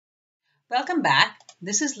Welcome back.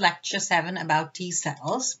 This is lecture 7 about T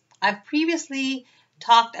cells. I've previously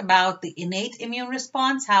talked about the innate immune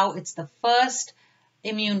response, how it's the first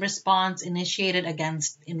immune response initiated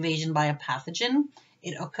against invasion by a pathogen.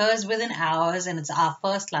 It occurs within hours and it's our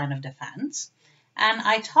first line of defense. And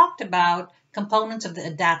I talked about components of the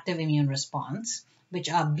adaptive immune response, which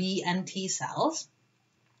are B and T cells.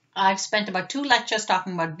 I've spent about 2 lectures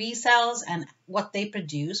talking about B cells and what they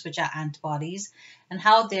produce, which are antibodies, and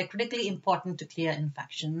how they're critically important to clear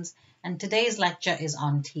infections. And today's lecture is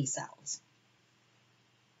on T cells.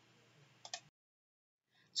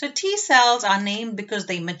 So T cells are named because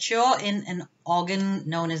they mature in an organ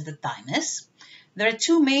known as the thymus. There are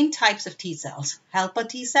 2 main types of T cells, helper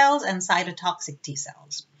T cells and cytotoxic T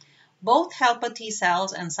cells. Both helper T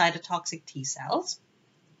cells and cytotoxic T cells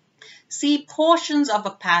see portions of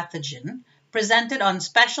a pathogen presented on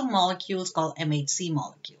special molecules called MHC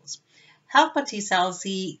molecules. Helper T cells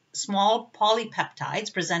see small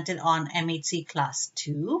polypeptides presented on MHC class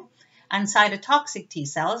II, and cytotoxic T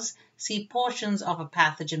cells see portions of a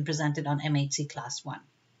pathogen presented on MHC class I.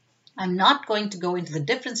 I'm not going to go into the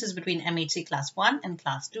differences between MHC class I and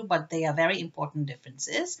class II, but they are very important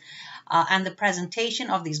differences. And the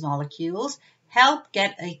presentation of these molecules help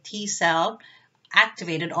get a T cell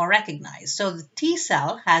activated or recognized. So the T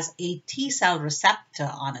cell has a T cell receptor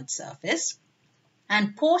on its surface,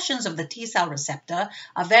 and portions of the T cell receptor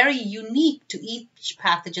are very unique to each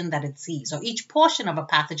pathogen that it sees, or each portion of a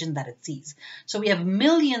pathogen that it sees. So we have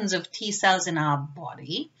millions of T cells in our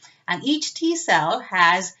body, and each T cell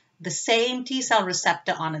has the same T cell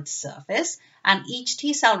receptor on its surface, and each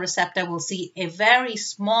T cell receptor will see a very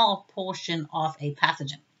small portion of a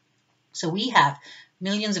pathogen. So we have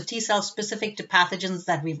millions of T cells specific to pathogens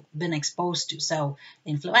that we've been exposed to. So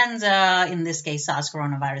influenza, in this case SARS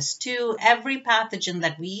coronavirus 2, every pathogen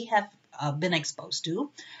that we have been exposed to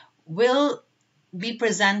will be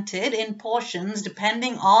presented in portions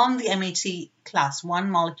depending on the MHC class I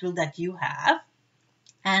molecule that you have.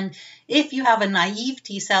 And if you have a naive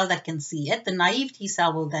T cell that can see it, the naive T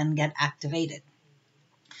cell will then get activated.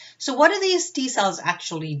 So what do these T cells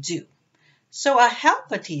actually do? So a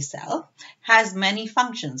helper T cell has many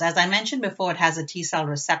functions. As I mentioned before, it has a T cell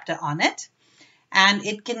receptor on it, and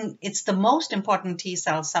it's the most important T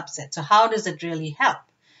cell subset. So how does it really help?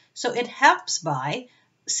 So it helps by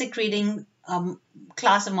secreting a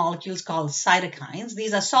class of molecules called cytokines.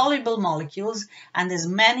 These are soluble molecules, and there's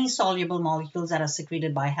many soluble molecules that are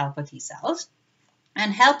secreted by helper T cells.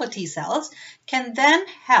 And helper T cells can then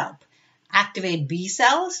help activate B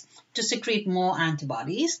cells to secrete more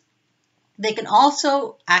antibodies. They can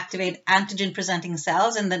also activate antigen-presenting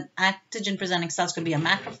cells, and the antigen-presenting cells could be a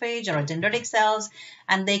macrophage or a dendritic cells,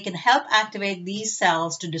 and they can help activate these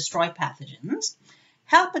cells to destroy pathogens.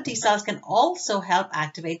 Helper T cells can also help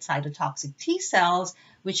activate cytotoxic T cells,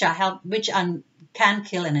 which can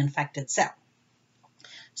kill an infected cell.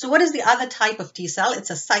 So what is the other type of T cell? It's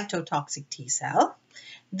a cytotoxic T cell.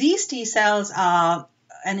 These T cells are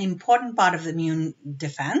an important part of the immune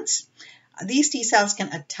defense. These T cells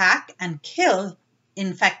can attack and kill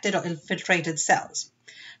infected or infiltrated cells.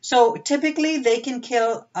 So typically they can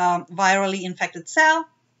kill a virally infected cell.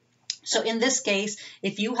 So in this case,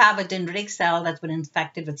 if you have a dendritic cell that's been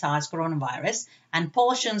infected with SARS coronavirus and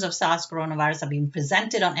portions of SARS coronavirus are being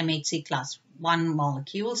presented on MHC class I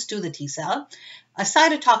molecules to the T cell, a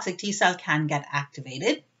cytotoxic T cell can get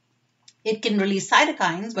activated. It can release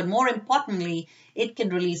cytokines, but more importantly, it can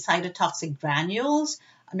release cytotoxic granules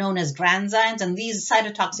known as granzymes, and these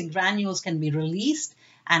cytotoxic granules can be released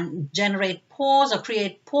and generate pores or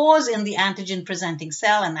create pores in the antigen-presenting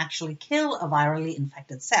cell and actually kill a virally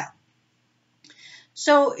infected cell.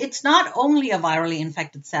 So it's not only a virally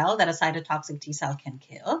infected cell that a cytotoxic T cell can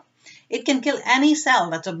kill. It can kill any cell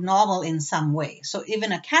that's abnormal in some way. So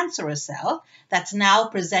even a cancerous cell that's now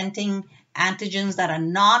presenting antigens that are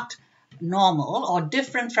not normal or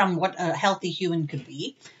different from what a healthy human could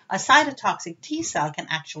be, a cytotoxic T cell can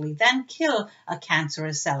actually then kill a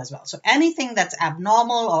cancerous cell as well. So anything that's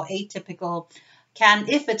abnormal or atypical can,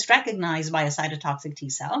 if it's recognized by a cytotoxic T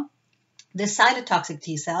cell, this cytotoxic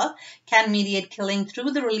T cell can mediate killing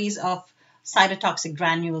through the release of cytotoxic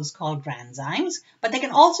granules called granzymes, but they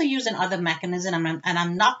can also use another mechanism, and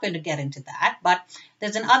I'm not going to get into that, but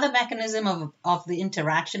there's another mechanism of the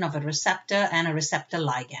interaction of a receptor and a receptor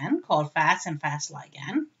ligand called Fas and Fas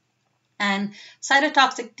ligand. And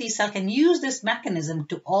cytotoxic T cell can use this mechanism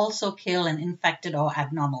to also kill an infected or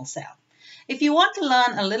abnormal cell. If you want to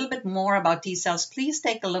learn a little bit more about T cells, please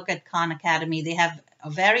take a look at Khan Academy. They have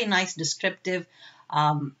a very nice descriptive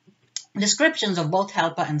descriptions of both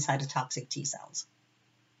helper and cytotoxic T cells.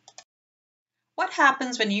 What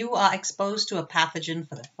happens when you are exposed to a pathogen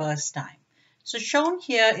for the first time? So shown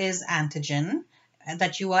here is antigen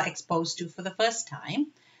that you are exposed to for the first time.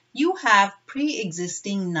 You have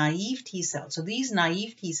pre-existing naive T cells. So these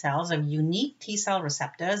naive T cells are unique T cell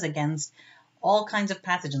receptors against all kinds of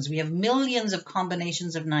pathogens. We have millions of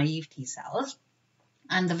combinations of naive T cells.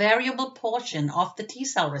 And the variable portion of the T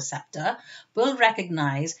cell receptor will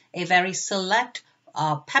recognize a very select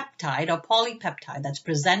peptide or polypeptide that's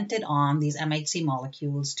presented on these MHC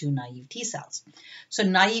molecules to naive T cells. So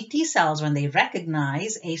naive T cells, when they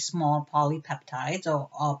recognize a small polypeptide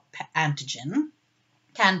or antigen,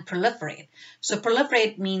 can proliferate. So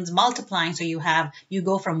proliferate means multiplying. So you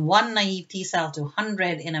go from one naive T cell to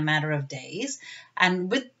 100 in a matter of days. And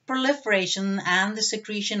with proliferation and the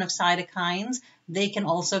secretion of cytokines, they can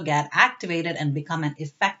also get activated and become an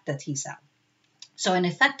effector T cell. So an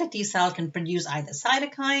effector T cell can produce either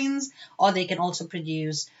cytokines, or they can also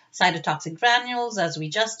produce cytotoxic granules, as we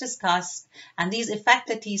just discussed. And these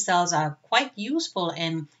effector T cells are quite useful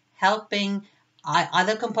in helping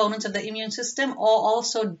other components of the immune system, or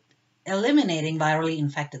also eliminating virally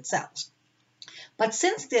infected cells. But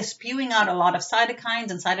since they're spewing out a lot of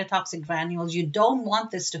cytokines and cytotoxic granules, you don't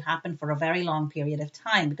want this to happen for a very long period of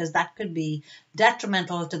time, because that could be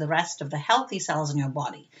detrimental to the rest of the healthy cells in your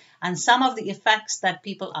body. And some of the effects that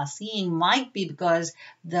people are seeing might be because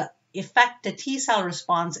the effector T cell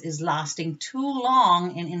response is lasting too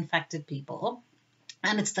long in infected people.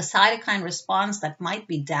 And it's the cytokine response that might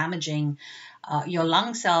be damaging your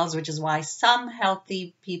lung cells, which is why some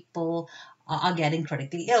healthy people are getting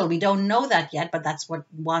critically ill. We don't know that yet, but that's what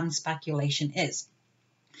one speculation is.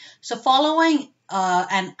 So following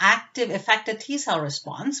an active effector T cell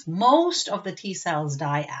response, most of the T cells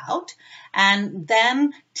die out, and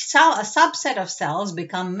then a subset of cells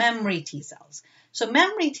become memory T cells. So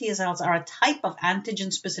memory T cells are a type of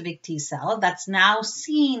antigen-specific T cell that's now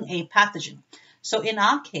seen a pathogen. So in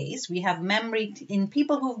our case, we have memory in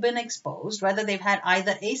people who've been exposed, whether they've had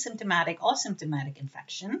either asymptomatic or symptomatic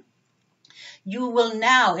infection. You will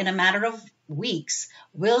now, in a matter of weeks,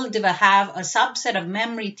 will have a subset of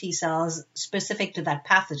memory T cells specific to that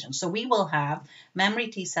pathogen. So we will have memory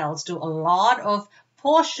T cells to a lot of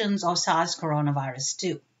portions of SARS coronavirus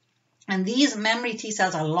 2. And these memory T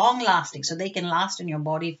cells are long lasting, so they can last in your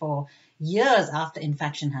body for years after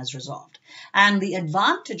infection has resolved. And the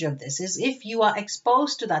advantage of this is if you are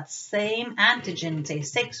exposed to that same antigen, say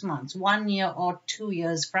 6 months, 1 year, or 2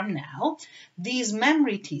 years from now, these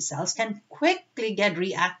memory T cells can quickly get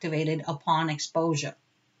reactivated upon exposure.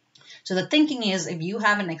 So the thinking is, if you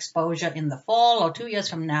have an exposure in the fall or 2 years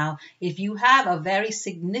from now, if you have a very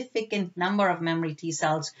significant number of memory T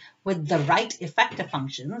cells with the right effector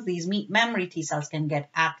functions, these memory T cells can get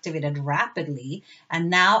activated rapidly and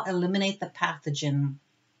now eliminate the pathogen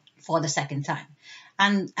for the second time.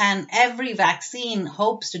 And every vaccine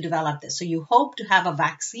hopes to develop this. So you hope to have a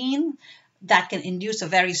vaccine that can induce a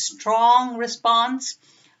very strong response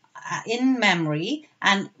in memory,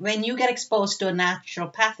 and when you get exposed to a natural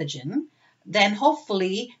pathogen, then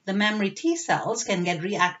hopefully the memory T cells can get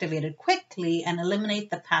reactivated quickly and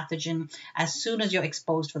eliminate the pathogen as soon as you're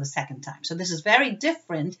exposed for the second time. So this is very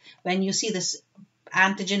different when you see this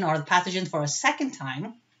antigen or the pathogen for a second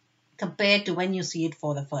time compared to when you see it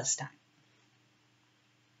for the first time.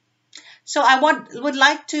 So I would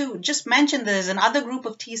like to just mention there's another group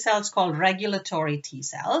of T cells called regulatory T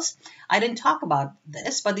cells. I didn't talk about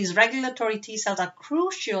this, but these regulatory T cells are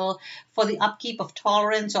crucial for the upkeep of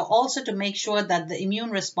tolerance, or also to make sure that the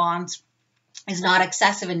immune response is not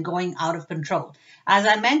excessive and going out of control. As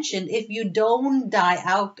I mentioned, if you don't die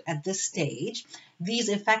out at this stage,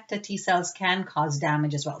 these effector T cells can cause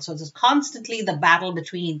damage as well. So it's constantly the battle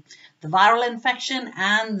between the viral infection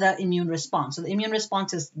and the immune response. So the immune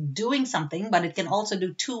response is doing something, but it can also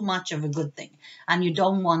do too much of a good thing, and you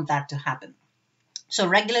don't want that to happen. So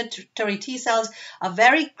regulatory T cells are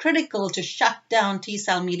very critical to shut down T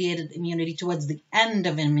cell mediated immunity towards the end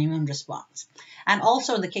of an immune response, and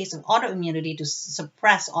also in the case of autoimmunity to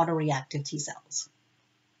suppress autoreactive T cells.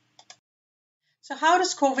 So how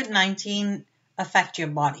does COVID-19 affect your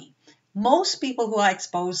body? Most people who are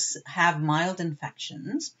exposed have mild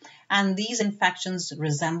infections, and these infections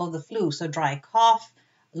resemble the flu. So dry cough,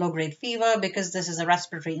 low-grade fever, because this is a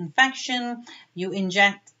respiratory infection. You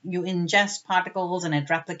ingest particles and it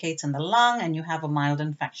replicates in the lung, and you have a mild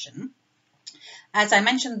infection. As I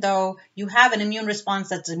mentioned, though, you have an immune response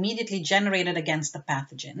that's immediately generated against the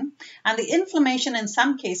pathogen. And the inflammation in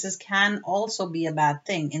some cases can also be a bad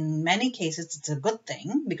thing. In many cases, it's a good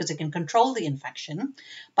thing because it can control the infection.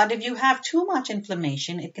 But if you have too much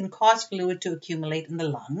inflammation, it can cause fluid to accumulate in the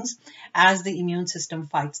lungs as the immune system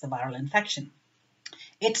fights the viral infection.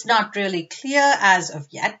 It's not really clear as of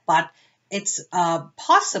yet, but it's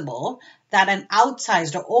possible that an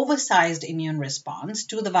outsized or oversized immune response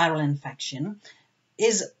to the viral infection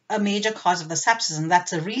is a major cause of the sepsis, and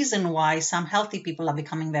that's a reason why some healthy people are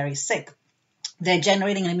becoming very sick. They're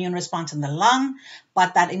generating an immune response in the lung,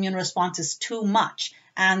 but that immune response is too much.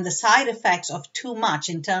 And the side effects of too much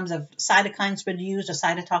in terms of cytokines produced or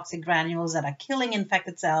cytotoxic granules that are killing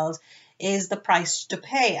infected cells is the price to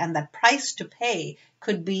pay. And that price to pay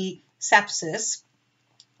could be sepsis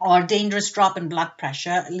or dangerous drop in blood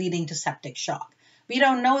pressure leading to septic shock. We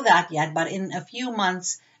don't know that yet, but in a few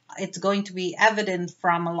months, it's going to be evident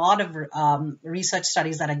from a lot of research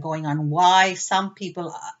studies that are going on why some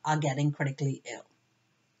people are getting critically ill.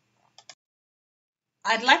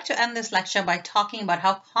 I'd like to end this lecture by talking about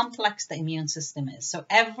how complex the immune system is. So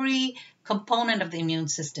every component of the immune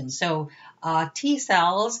system, so T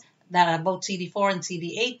cells that are both CD4 and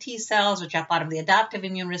CD8 T cells, which are part of the adaptive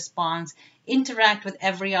immune response, interact with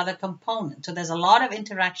every other component. So there's a lot of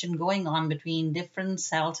interaction going on between different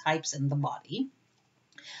cell types in the body.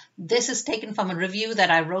 This is taken from a review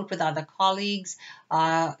that I wrote with other colleagues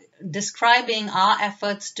describing our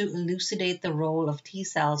efforts to elucidate the role of T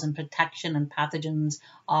cells in protection and pathogens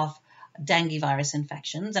of dengue virus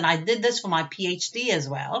infections. And I did this for my PhD as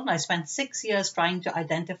well. I spent 6 years trying to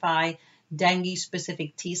identify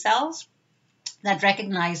dengue-specific T cells that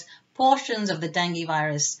recognize portions of the dengue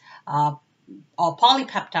virus or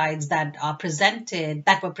polypeptides that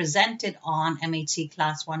were presented on MHC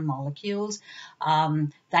class 1 molecules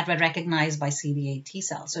that were recognized by CD8 T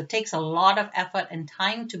cells. So it takes a lot of effort and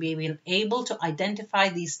time to be able to identify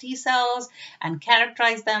these T cells and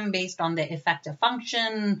characterize them based on their effector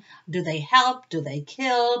function. Do they help? Do they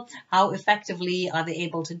kill? How effectively are they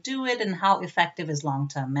able to do it? And how effective is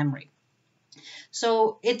long-term memory?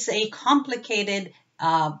 So it's a complicated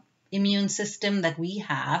immune system that we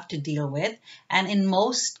have to deal with, and in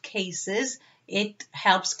most cases it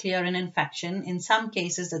helps clear an infection. In some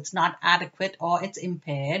cases it's not adequate or it's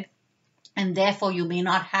impaired, and therefore you may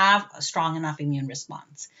not have a strong enough immune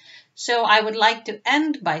response. So I would like to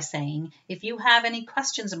end by saying, if you have any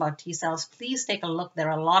questions about T cells, please take a look. There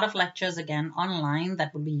are a lot of lectures again online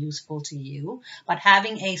that would be useful to you, but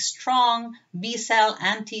having a strong B cell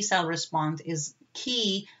and T cell response is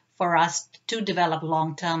key for us to develop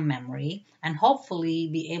long-term memory and hopefully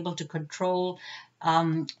be able to control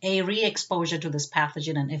a re-exposure to this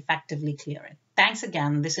pathogen and effectively clear it. Thanks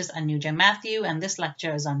again. This is Anuja Matthew, and this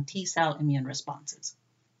lecture is on T cell immune responses.